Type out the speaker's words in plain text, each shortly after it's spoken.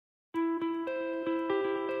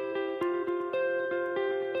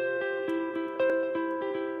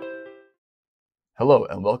Hello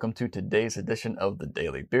and welcome to today's edition of the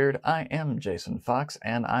Daily Beard. I am Jason Fox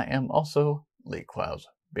and I am also Lee Clow's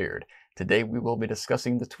beard. Today we will be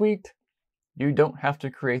discussing the tweet, "You don't have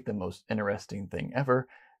to create the most interesting thing ever,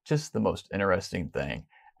 just the most interesting thing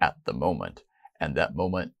at the moment." And that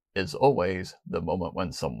moment is always the moment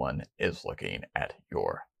when someone is looking at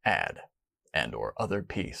your ad and or other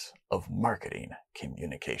piece of marketing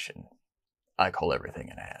communication. I call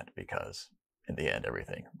everything an ad because in the end,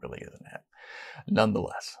 everything really is an ad.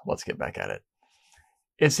 Nonetheless, let's get back at it.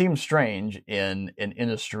 It seems strange in an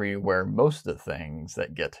industry where most of the things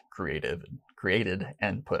that get created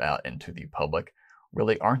and put out into the public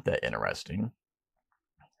really aren't that interesting,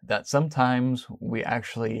 that sometimes we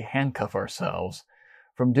actually handcuff ourselves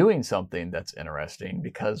from doing something that's interesting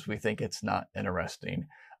because we think it's not interesting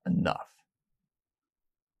enough.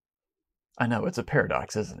 I know, it's a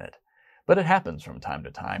paradox, isn't it? But it happens from time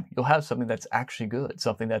to time. You'll have something that's actually good,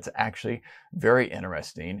 something that's actually very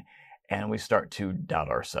interesting, and we start to doubt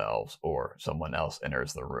ourselves, or someone else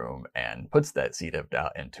enters the room and puts that seed of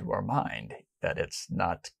doubt into our mind that it's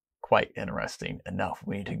not quite interesting enough.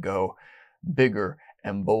 We need to go bigger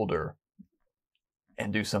and bolder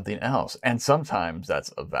and do something else. And sometimes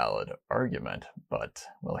that's a valid argument, but,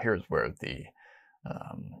 well, here's where the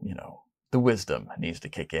wisdom needs to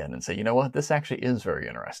kick in and say, you know what, this actually is very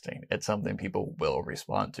interesting. It's something people will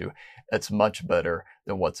respond to. It's much better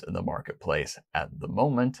than what's in the marketplace at the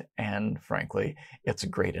moment. And frankly, it's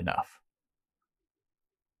great enough.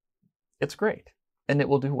 It's great and it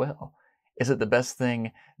will do well. Is it the best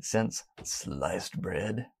thing since sliced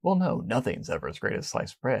bread? Well, no, nothing's ever as great as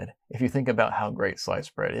sliced bread. If you think about how great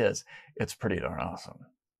sliced bread is, it's pretty darn awesome.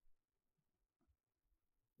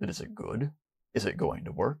 But is it good? Is it going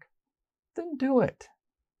to work? Then do it.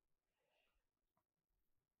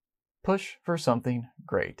 Push for something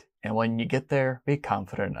great, and when you get there, be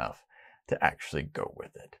confident enough to actually go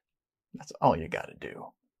with it. That's all you gotta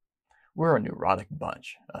do. We're a neurotic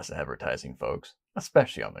bunch, us advertising folks,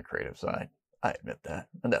 especially on the creative side. I admit that,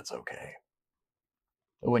 and that's okay.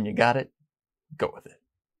 But when you got it, go with it.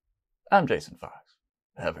 I'm Jason Fox.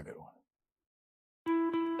 Have a good one.